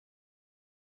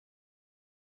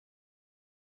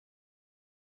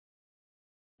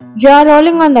You are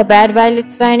rolling on the bed while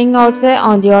it's raining outside.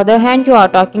 On the other hand, you are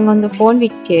talking on the phone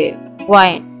with Jay.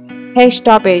 Why? Hey,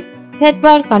 stop it, said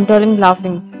while controlling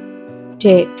laughing.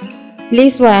 Jay,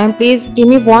 please, Ryan, please give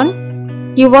me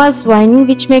one. He was whining,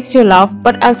 which makes you laugh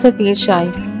but also feel shy.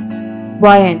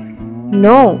 Ryan,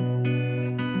 no.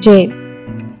 Jay,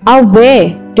 oh,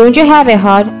 wait, don't you have a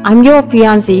heart? I'm your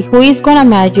fiancé who is gonna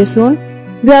marry you soon.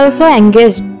 We are also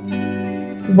engaged.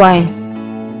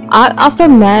 Ryan, after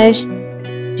marriage.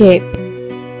 Jay,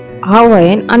 oh,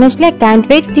 Ryan, honestly, I can't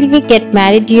wait till we get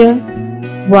married here.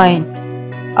 Ryan,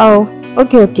 oh,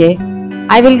 okay.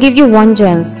 I will give you one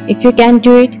chance. If you can't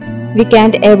do it, we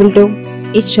can't able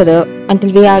to each other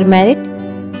until we are married.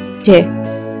 Jay,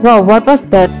 wow, what was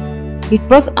that? It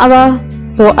was our,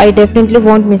 so I definitely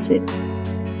won't miss it.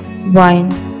 Ryan,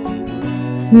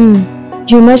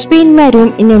 you must be in my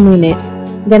room in a minute.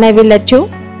 Then I will let you.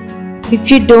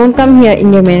 If you don't come here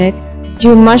in a minute,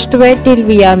 you must wait till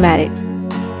we are married.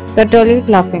 Totally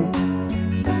laughing.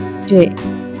 Jay,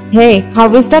 hey,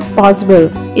 how is that possible?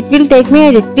 It will take me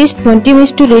at least 20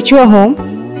 minutes to reach your home.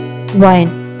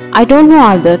 Ryan, I don't know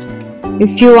all that.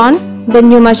 If you want,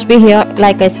 then you must be here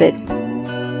like I said.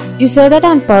 You say that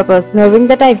on purpose, knowing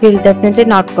that I will definitely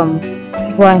not come.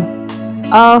 Ryan,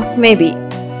 maybe.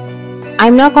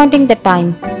 I'm now counting the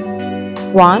time.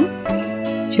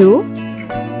 1, 2,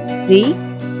 3,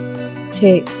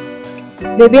 Jay.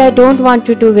 Baby, I don't want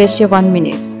you to waste your 1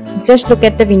 minute. Just look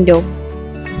at the window.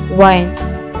 Why?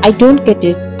 I don't get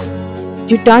it.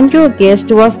 You turned your gaze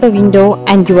towards the window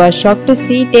and you are shocked to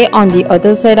see Tay on the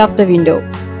other side of the window.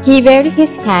 He waved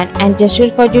his hand and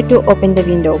gestured for you to open the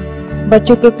window. But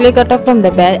you quickly got up from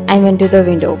the bed and went to the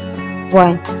window.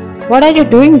 Why? What are you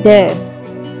doing there?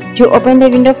 You opened the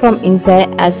window from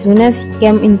inside. As soon as he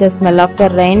came in, the smell of the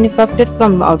rain wafted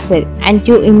from outside and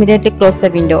you immediately closed the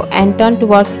window and turned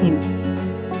towards him.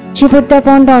 He put the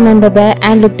phone down on the bed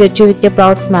and looked at you with a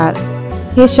proud smile.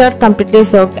 His shirt completely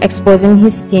soaked, exposing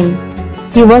his skin.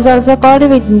 He was also covered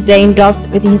with raindrops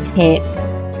with his hair.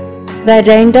 The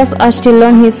raindrops are still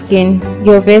on his skin.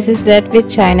 Your face is red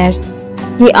with shyness.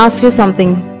 He asked you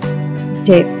something.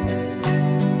 Jay,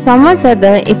 someone said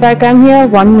that if I come here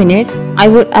 1 minute, I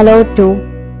would allow it to.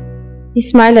 He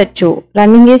smiled at you,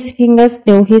 running his fingers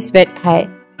through his wet hair.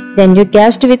 Then you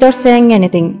gasped without saying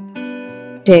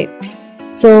anything. Jay,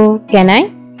 so, can I?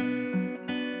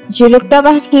 You looked up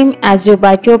at him as you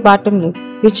bite your bottom lip,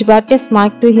 which brought a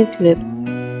smirk to his lips.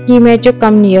 He made you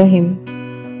come near him.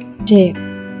 Jay,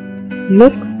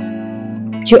 look.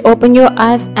 You opened your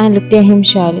eyes and looked at him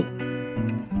shyly.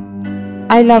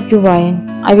 I love you,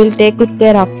 Ryan. I will take good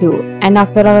care of you and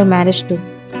after our marriage too.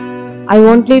 I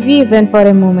won't leave you even for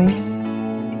a moment.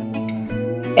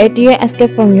 A tear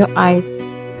escaped from your eyes.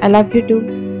 I love you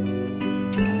too.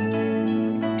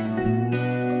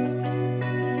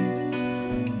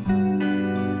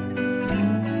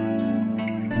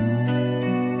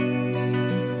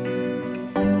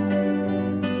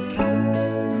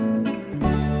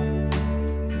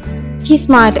 He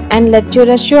smiled and let you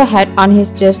rest your head on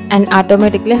his chest and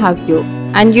automatically hugged you,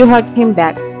 and you hugged him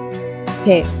back.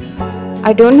 Hey,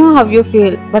 I don't know how you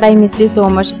feel, but I miss you so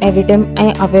much every time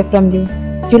I am away from you.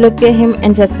 You looked at him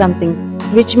and said something,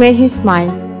 which made him smile.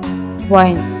 Why?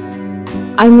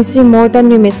 I miss you more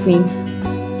than you miss me.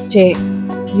 Jay,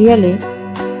 really?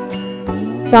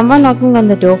 Someone knocking on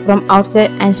the door from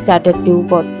outside and started to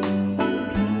both.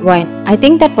 Why? I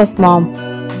think that was Mom.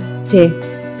 Jay,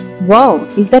 wow,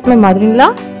 is that my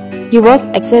mother-in-law? He was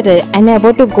excited and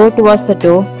about to go towards the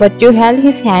door, but you held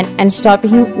his hand and stopped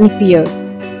him in fear.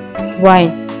 Why?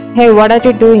 Hey, what are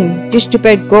you doing? You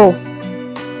stupid, go.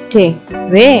 Jay,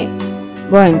 wait.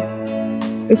 Why?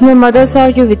 If my mother saw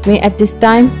you with me at this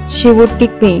time, she would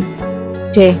kick me.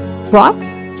 Jay, what?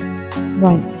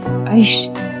 Why? Aish,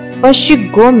 first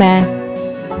you go, man.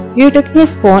 You took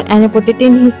his phone and put it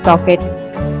in his pocket.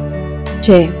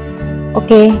 Jay,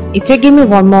 okay, if you give me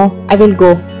one more, I will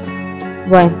go.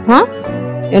 Why? Huh?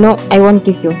 You know, I won't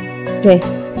give you. Okay,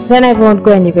 then I won't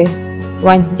go anyway.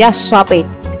 Why? Just stop it.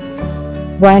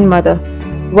 Why, mother?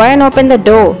 Why open the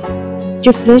door?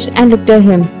 You flinched and looked at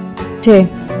him. Jay,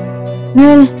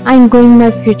 well, I'm going my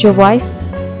future wife.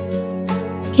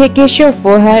 He kissed your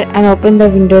forehead and opened the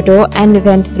window door and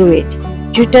went through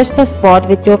it. You touched the spot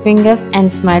with your fingers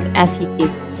and smiled as he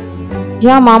kissed.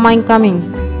 Yeah, Mom, I'm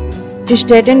coming. You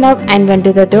straightened up and went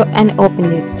to the door and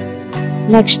opened it.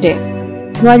 Next day,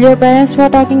 while your parents were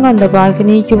talking on the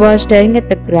balcony, you were staring at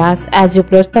the grass as you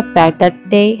broached the fact that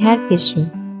they had kissed you.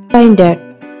 Fine, Dad.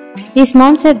 His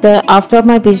mom said that after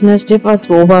my business trip was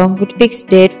over, would fix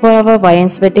date for our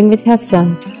Ryan's wedding with her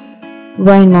son.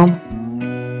 Why,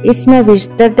 Mom? It's my wish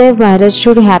that their marriage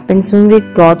should happen soon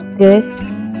with God's grace.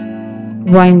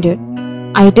 Winded.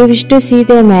 I too wish to see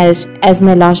their marriage as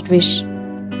my last wish.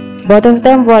 Both of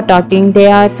them were talking.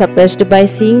 They are surprised by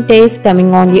seeing tears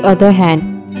coming on the other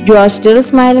hand. You are still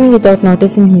smiling without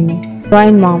noticing him.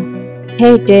 Wine mom.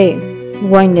 Hey Tay.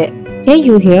 Winded. Hey,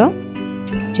 you here?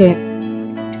 Tay.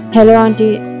 Hello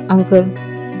auntie, uncle.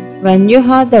 When you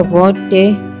heard the word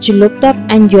Tay, she looked up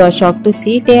and you are shocked to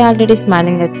see Tay already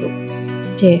smiling at you.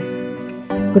 Tay.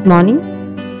 Good morning.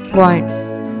 Wine.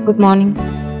 Good morning.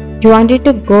 You wanted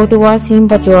to go towards him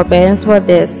but your parents were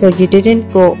there so you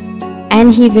didn't go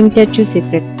and he winked at you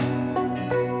secret.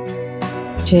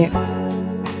 Jay.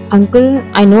 Uncle,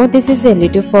 I know this is a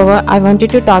little favor. I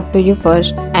wanted to talk to you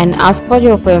first and ask for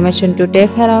your permission to take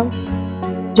her out.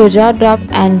 Your jaw dropped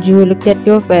and you looked at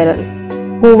your parents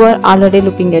who were already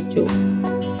looking at you.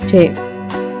 Jay.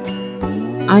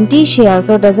 Auntie, she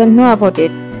also doesn't know about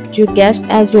it. You gasped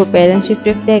as your parents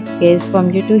shifted their gaze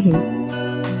from you to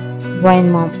him. Wine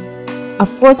mom.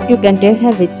 Of course you can take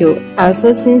her with you.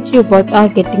 Also, since you both are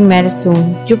getting married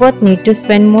soon, you both need to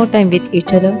spend more time with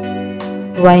each other.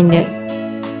 Winer.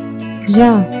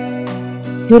 Yeah.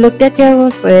 You looked at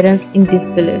your parents in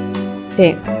disbelief.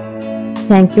 Tay.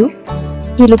 Thank you.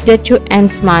 He looked at you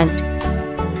and smiled.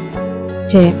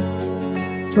 Tay.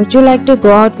 Would you like to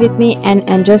go out with me and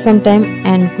enjoy some time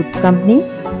and good company?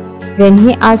 When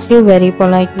he asked you very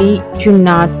politely, you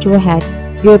nodded your head.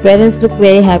 Your parents looked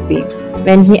very happy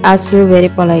when he asked you very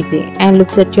politely and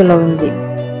looks at you lovingly.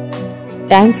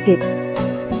 Time skip.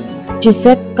 She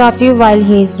said coffee while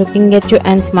he is looking at you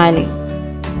and smiling.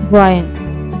 Brian.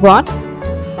 What?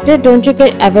 Don't you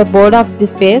get ever bored of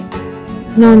this face?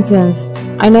 Nonsense.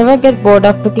 I never get bored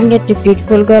of looking at a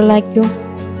beautiful girl like you.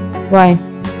 Brian.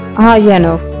 You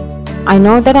know. I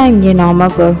know that I am a normal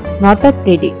girl, not that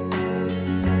pretty.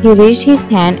 He reached his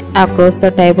hand across the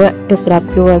table to grab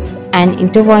yours and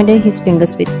intertwined his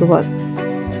fingers with yours.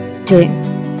 Jay.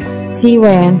 See,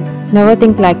 Ryan, never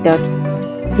think like that.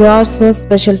 You are so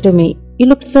special to me. You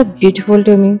look so beautiful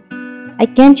to me. I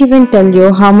can't even tell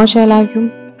you how much I love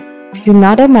you. You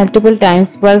nodded multiple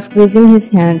times while squeezing his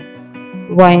hand.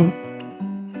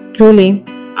 Ryan. Truly,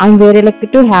 I'm very lucky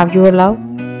to have your love.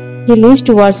 He leans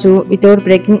towards you without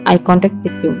breaking eye contact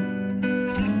with you.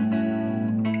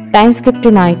 Time skip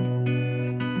tonight.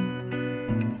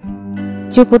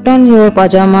 You put on your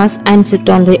pajamas and sit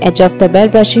on the edge of the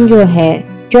bed brushing your hair.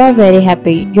 You are very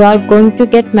happy. You are going to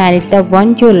get married, the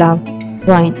one you love.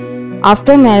 Wine.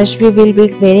 After marriage we will be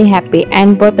very happy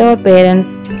and both our parents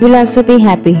will also be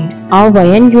happy. Oh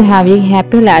Ryan, you have a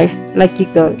happy life, lucky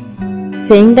girl.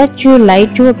 Saying that you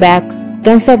lied your back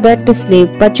against the bed to sleep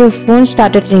but your phone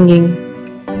started ringing.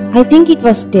 I think it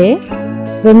was Tay.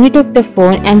 When you took the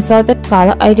phone and saw that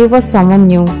caller ID was someone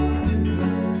new.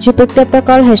 She picked up the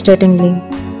call hesitatingly.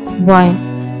 Why?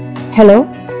 Hello?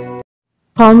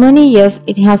 How many years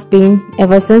it has been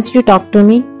ever since you talked to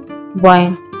me? Why?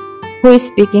 Who is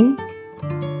speaking?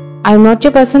 I'm not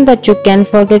a person that you can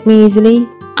forget me easily.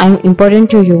 I'm important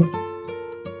to you.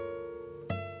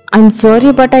 I'm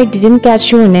sorry but I didn't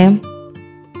catch your name.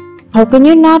 How can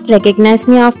you not recognize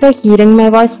me after hearing my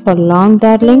voice for long,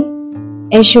 darling?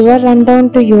 A shiver ran down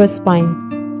to your spine.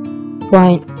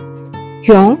 Why?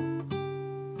 Kyung?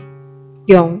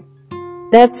 Kyung.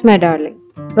 That's my darling.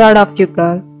 Proud of you,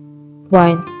 girl.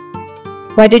 Why?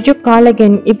 Why did you call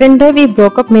again even though we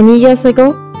broke up many years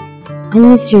ago? I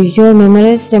miss you. Your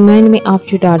memories remind me of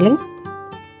you, darling.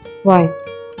 Why?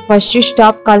 First you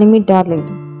stop calling me darling.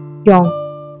 Kyung.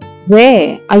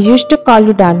 Where? I used to call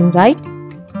you darling, right?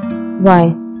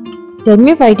 Why? Tell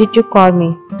me, why did you call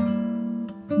me?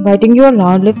 Biting your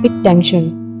loud lip with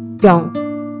tension.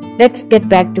 Kyung. Let's get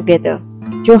back together.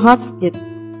 Your heart skipped.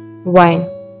 Why?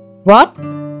 What?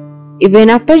 Even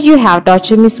after you have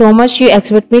tortured me so much, you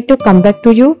expect me to come back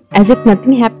to you as if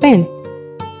nothing happened.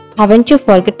 Haven't you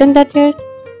forgotten that yet?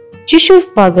 You should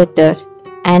forget that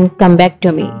and come back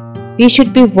to me. We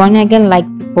should be one again like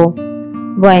before.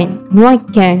 Why? No, I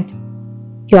can't.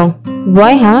 Kyung.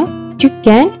 Why, huh? You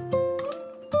can't?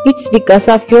 It's because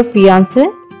of your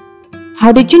fiancé?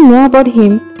 How did you know about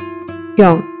him?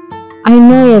 Kyung. I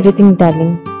know everything,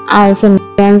 darling. I also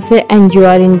know fiancé and you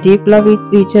are in deep love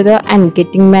with each other and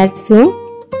getting married soon.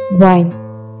 Why?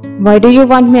 Why do you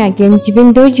want me again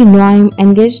even though you know I am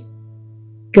engaged?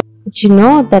 You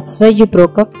know that's why you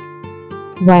broke up.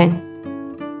 Why?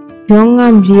 Kyung,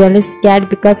 I'm really scared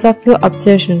because of your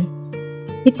obsession.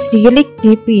 It's really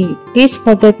creepy. Please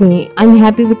forget me. I'm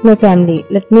happy with my family.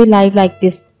 Let me live like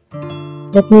this.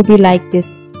 Let me be like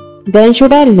this. Then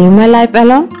should I live my life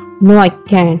alone? No, I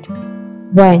can't.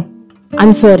 Why?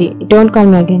 I'm sorry. Don't call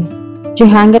me again. You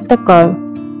hang up the call.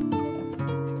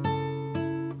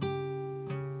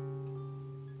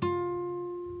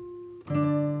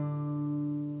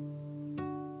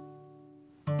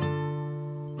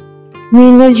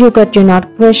 Well, you got your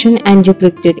notification and you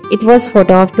clicked it. It was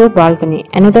photo of your balcony.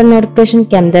 Another notification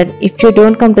came that if you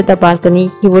don't come to the balcony,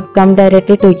 he would come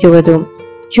directly to your room.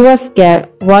 She was scared.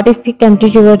 What if he came to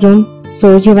your room?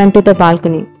 So she went to the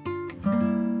balcony.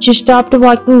 She stopped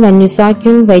walking when you saw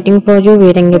Kyung waiting for you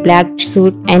wearing a black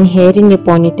suit and hair in a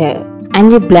ponytail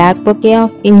and a black bouquet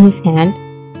in his hand.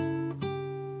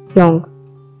 Kyung.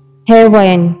 Hey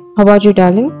Ryan, how are you,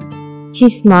 darling? She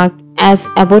smirked as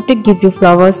about to give you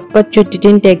flowers, but you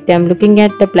didn't take them, looking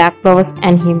at the black flowers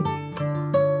and him.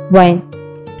 Ryan,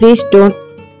 please don't.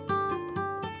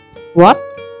 What?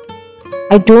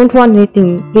 I don't want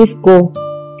anything. Please go.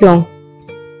 Kyung.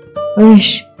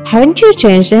 Wish, haven't you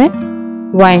changed it?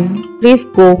 Ryan, please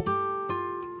go.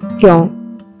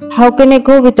 Kyung. How can I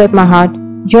go without my heart?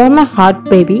 You're my heart,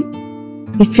 baby.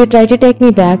 If you try to take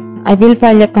me back, I will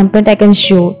file a complaint against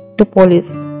you to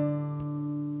police.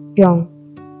 Kyung.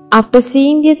 After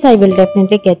seeing this, I will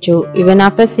definitely get you. Even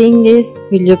after seeing this,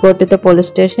 will you go to the police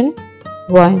station?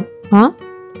 Why? Huh?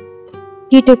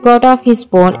 He took out of his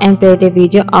phone and played a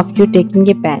video of you taking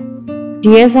a bath.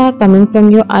 Tears are coming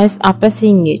from your eyes after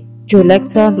seeing it. Your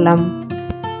legs are lump.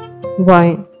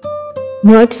 Why?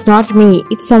 No, it's not me.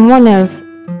 It's someone else.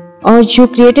 Or you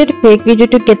created a fake video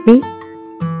to get me?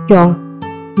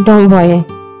 Kyung. Don't worry.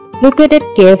 Look at it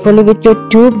carefully with your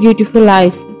two beautiful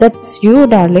eyes. That's you,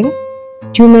 darling.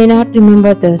 You may not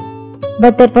remember that,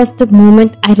 but that was the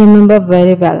moment I remember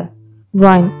very well.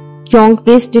 One. Kyung,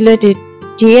 please delete it.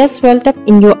 Tears welled up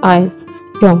in your eyes.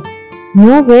 Kyung.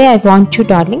 No way, I want you,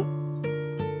 darling.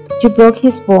 She broke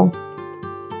his phone.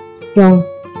 Kyung.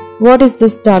 What is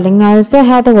this, darling? I also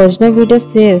have the original video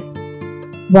saved.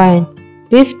 One.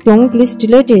 Please, Kyung, please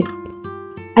delete it.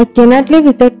 I cannot live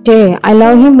without Tae. I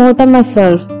love him more than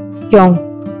myself.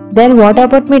 Kyung. Then what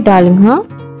about me, darling, huh?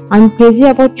 I'm crazy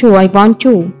about you. I want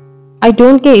you. I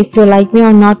don't care if you like me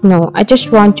or not now. I just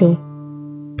want you.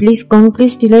 Please, Kyung,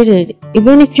 please delete it.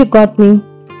 Even if you got me,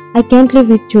 I can't live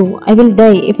with you. I will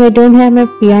die if I don't have my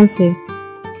fiancé.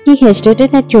 He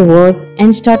hesitated at your words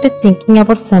and started thinking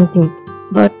about something,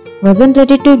 but wasn't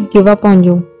ready to give up on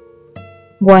you.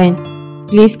 Why?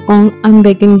 Please, Kyung, I'm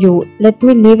begging you. Let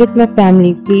me live with my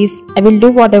family, please. I will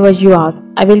do whatever you ask.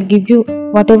 I will give you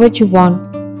whatever you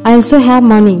want. I also have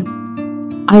money.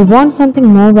 I want something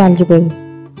more valuable.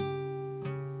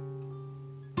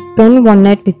 Spend one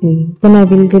night with me, then I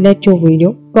will delete your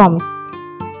video. Promise.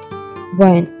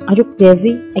 Ryan, are you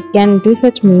crazy? I can't do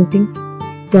such mean thing.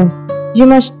 Don't. You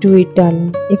must do it,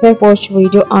 darling. If I post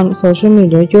video on social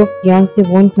media, your fiancé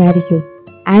won't marry you,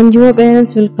 and your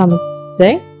parents will come and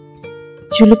say.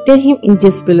 She looked at him in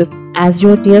disbelief as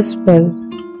your tears fell.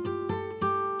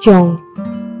 Kyung,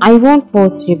 I won't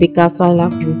force you because I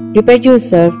love you. Prepare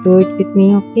yourself, do it with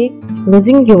me, okay?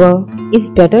 Losing you is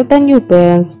better than your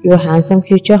parents, your handsome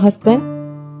future husband.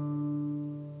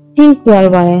 Think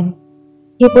well, Ryan.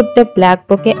 He put the black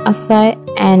bouquet aside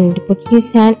and put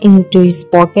his hand into his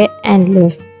pocket and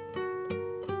left.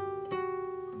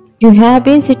 You have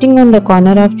been sitting on the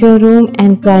corner of your room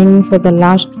and crying for the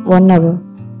last 1 hour.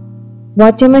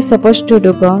 What am I supposed to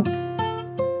do, God?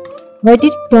 Why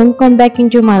did Kyung come back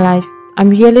into my life? I'm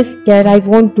really scared I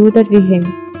won't do that with him.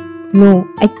 No,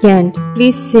 I can't.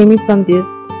 Please save me from this.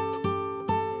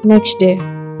 Next day.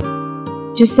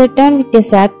 You sat down with a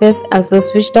sad face as you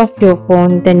switched off your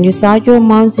phone. Then you saw your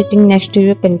mom sitting next to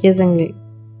you confusingly.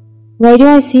 Why do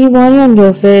I see worry on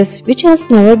your face, which has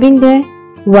never been there?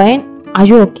 Why? Are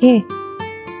you okay?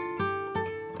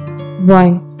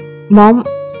 Why? Mom,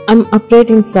 I'm afraid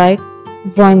inside.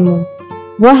 Why, Mom?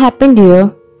 What happened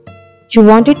here? You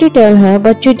wanted to tell her,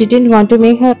 but you didn't want to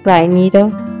make her cry neither.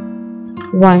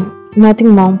 Why? Nothing,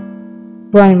 Mom.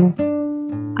 Why, Mom?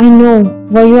 I know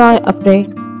why you are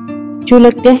afraid. You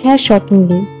looked at her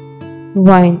shockingly.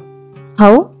 Why?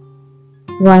 How?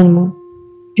 Why, Mom?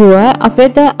 You are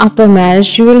afraid that after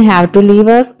marriage you will have to leave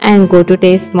us and go to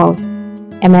Taste's house.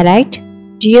 Am I right?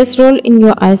 Tears rolled in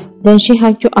your eyes, then she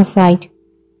hugged you aside.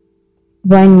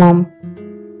 Why, Mom?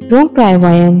 Don't cry,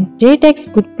 Ryan. Tay takes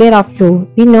good care of you.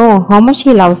 We know how much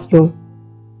he loves you.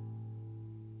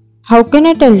 How can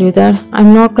I tell you that?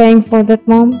 I'm not crying for that,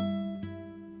 Mom.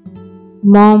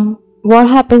 Mom, what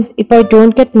happens if I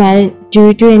don't get married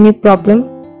due to any problems?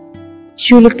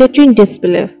 She looked at you in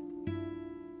disbelief.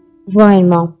 Ryan,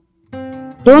 Mom.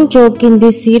 Don't joke in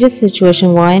this serious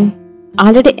situation, Ryan.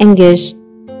 Already engaged.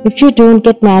 If you don't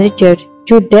get married yet,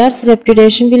 your dad's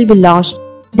reputation will be lost.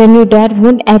 Then your dad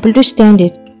won't be able to stand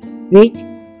it. Wait,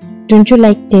 don't you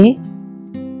like Tay?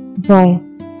 Why?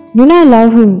 You know I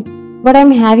love him, but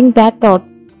I'm having bad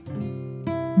thoughts.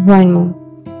 Why, Mom?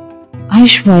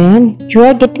 Aish, Ryan, you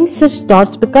are getting such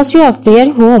thoughts because you are free at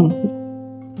home.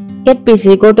 Get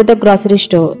busy, go to the grocery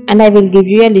store, and I will give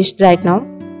you a list right now.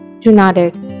 Ju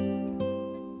nodded.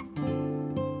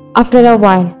 After a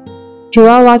while, you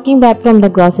are walking back from the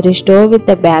grocery store with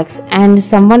the bags, and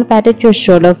someone patted your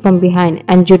shoulder from behind,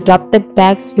 and you dropped the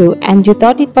bags too, and you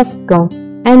thought it was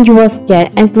gone, and you were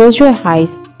scared and closed your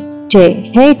eyes.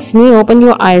 Jay, hey, it's me, open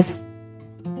your eyes.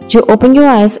 You opened your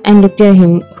eyes and looked at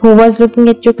him, who was looking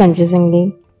at you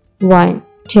confusingly. Why,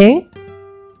 Jay?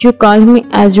 You called me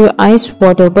as your eyes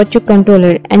water, but you control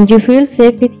it, and you feel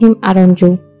safe with him around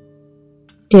you.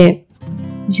 Jay,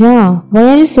 yeah, why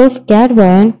are you so scared,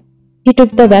 Brian? He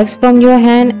took the bags from your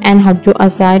hand and hugged you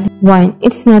aside. Why,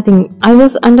 it's nothing. I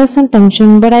was under some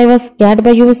tension, but I was scared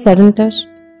by your sudden touch.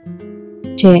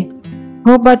 Jay,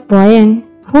 oh, but Brian,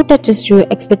 who touches you?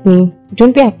 Expect me.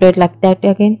 Don't be afraid like that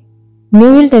again.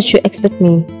 No will touch you, expect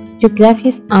me. You grab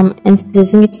his arm and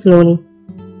squeezing it slowly.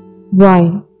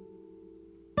 Why?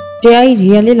 Jay, I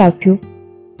really love you.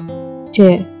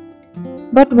 Jay,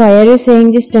 but why are you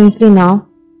saying this tensely now?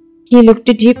 He looked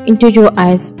deep into your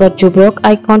eyes, but you broke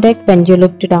eye contact when you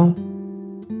looked down.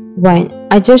 Why?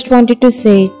 I just wanted to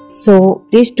say it, so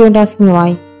please don't ask me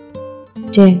why.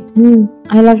 Jay,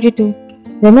 I love you too.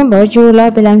 Remember, your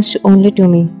love belongs only to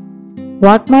me.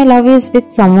 What my love is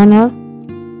with someone else?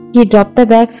 He dropped the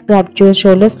bags, grabbed your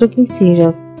shoulders looking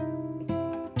serious.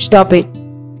 Stop it.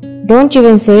 Don't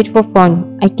even say it for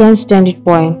fun. I can't stand it,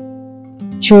 boy.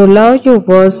 Your love, your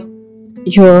words,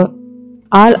 your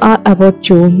all are about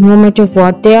you, no matter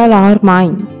what, they all are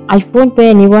mine. I won't pay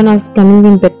anyone else coming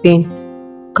in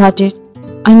between. Got it?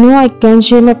 I know I can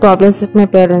share my problems with my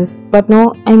parents, but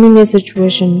now I'm in a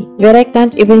situation where I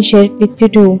can't even share it with you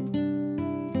too.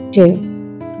 Jay,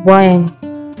 why?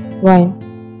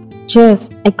 Yes,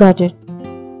 I got it.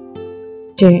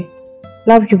 Jay,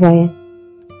 love you, Brian.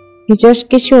 He just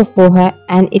kissed your forehead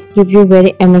and it gave you a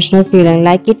very emotional feeling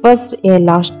like it was a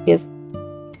last kiss.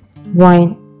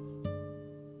 Why?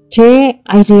 Jay,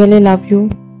 I really love you.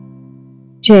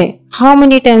 Jay, how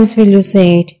many times will you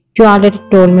say it? You already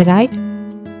told me, right?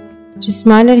 She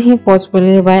smiled at him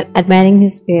forcefully while admiring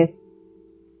his face.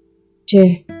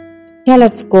 Jay, yeah,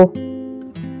 let's go.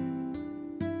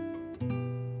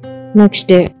 Next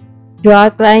day, you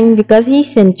are crying because he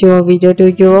sent you a video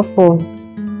to your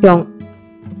phone. Young,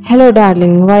 hello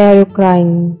darling, why are you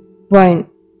crying? Why?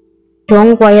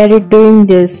 Young, why are you doing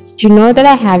this? You know that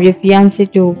I have your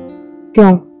fiancé too.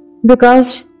 Young,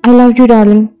 because I love you,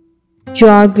 darling. You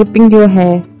are gripping your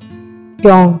hair.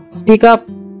 Young, speak up.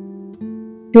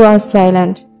 You are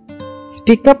silent.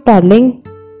 Speak up, darling.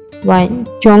 Why?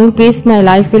 Young, please, my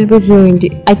life will be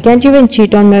ruined. I can't even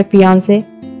cheat on my fiancé.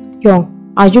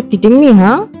 Young, are you kidding me,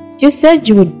 huh? You said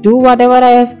you would do whatever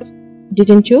I asked,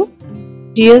 didn't you?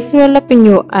 Tears well up in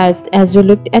your eyes as you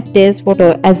looked at Tay's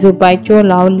photo as you bite your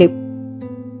loud lip.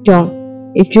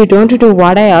 Young, if you don't do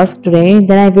what I asked today,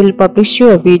 then I will publish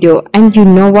your video and you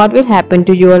know what will happen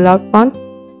to your loved ones?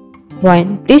 Why?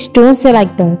 Please don't say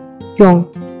like that.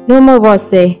 Young, no more words,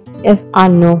 say yes or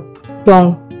no.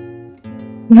 Young,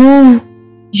 well,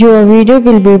 your video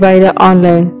will be by the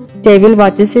online. Tay will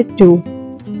watches it too.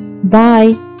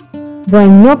 Bye. Why,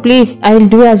 no, please, I will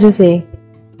do as you say.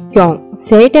 Young,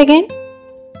 say it again.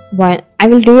 Why, I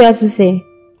will do as you say.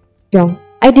 Young,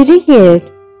 I didn't hear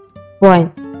it.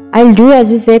 Why, I'll do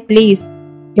as you say, please.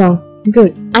 Young,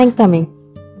 good, I'm coming.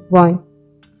 Why,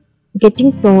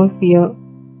 getting from fear.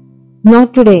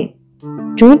 Not today.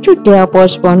 Don't you dare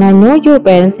postpone. I know your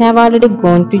parents have already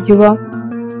gone to your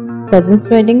cousin's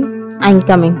wedding. I'm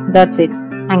coming, that's it.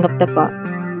 Hang up the call.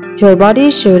 Your body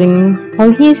is shivering.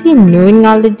 How is he knowing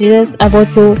all the details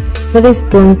about you that is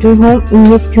going to home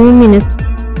in a few minutes?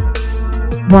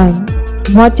 Why?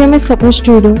 What am I supposed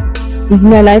to do? Is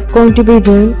my life going to be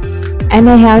ruined? And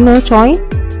I have no choice?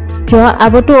 You are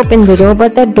about to open the door,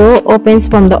 but the door opens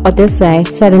from the other side.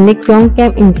 Suddenly, Kyung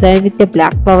came inside with the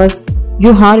black flowers.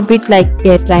 Your heart beat like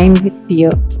a train with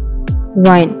fear.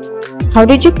 Why? How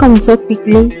did you come so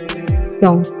quickly?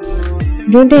 Kyung,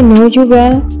 don't I know you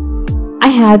well? I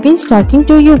have been talking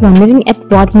to you, wondering at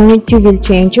what moment you will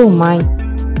change your mind.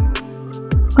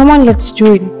 Come on, let's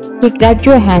do it. He grabbed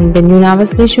your hand, then you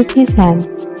nervously shook his hand.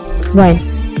 Why?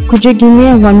 Could you give me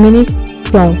a 1 minute?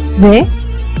 Kyung, where?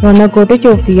 Wanna go to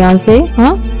your fiancé,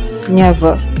 huh?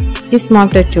 Never. He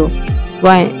smiled at you.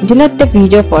 Why? Delete the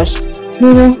video first.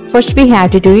 No, first we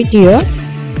have to do it, dear.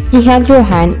 He held your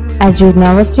hand as you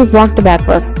nervously walked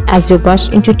backwards as you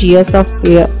burst into tears of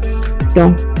fear.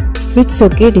 Kyung, it's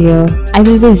okay, dear. I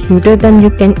will be ruder than you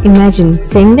can imagine.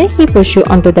 Saying that, he pushed you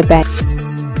onto the bed.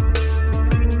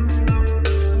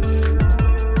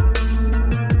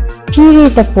 Here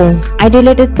is the phone. I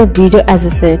deleted the video as I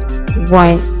said.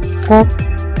 Why?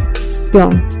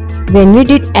 Kyung, When you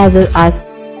did as I asked,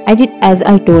 I did as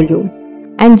I told you.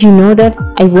 And you know that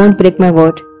I won't break my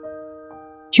word.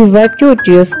 She wiped your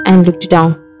tears and looked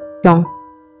down.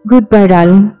 Goodbye,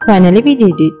 darling. Finally, we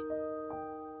did it.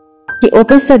 He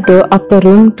opens the door of the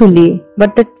room to leave,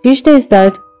 but the twist is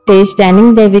that Tay is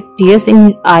standing there with tears in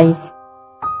his eyes.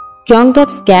 Kyung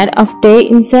got scared of Tay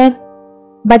inside,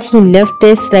 but he left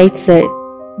Tay's right side.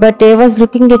 But Tay was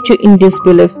looking at you in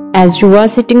disbelief as you were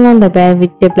sitting on the bed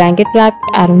with a blanket wrapped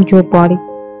around your body.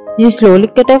 You slowly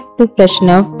get up to freshen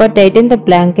up, but tighten the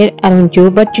blanket around you,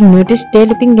 but you noticed Tay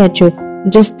looking at you.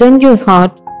 Just then your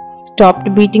heart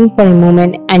stopped beating for a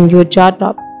moment and your jaw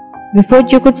dropped. Before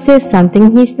you could say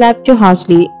something, he slapped you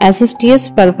harshly as his tears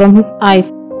fell from his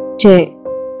eyes. Tay,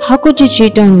 how could you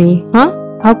cheat on me, huh?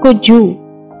 How could you?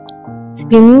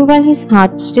 Screaming while his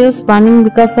heart still burning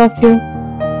because of you.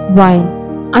 Why?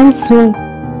 I'm so...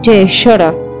 Tay, shut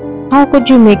up. How could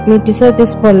you make me deserve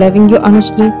this for loving you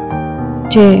honestly?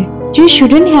 Tay, you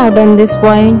shouldn't have done this,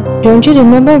 boy. Don't you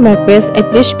remember my face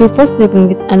at least before sleeping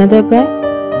with another guy?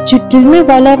 You killed me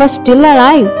while I was still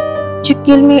alive. You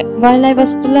killed me while I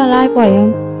was still alive,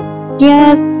 Ryan.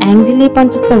 Yes, angrily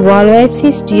punches the wall, wipes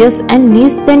his tears and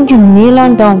leaves. Then you kneel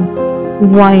on down.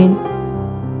 Ryan.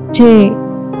 Tay,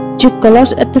 you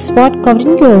collapsed at the spot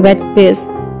covering your wet face.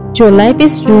 Your life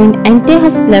is ruined and Tay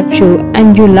has left you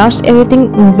and you lost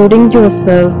everything including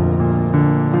yourself.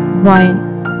 Ryan.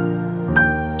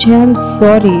 Tay, I'm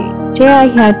sorry. Tay, I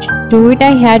had to do it.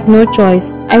 I had no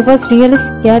choice. I was really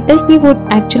scared that he would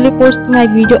actually post my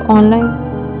video online.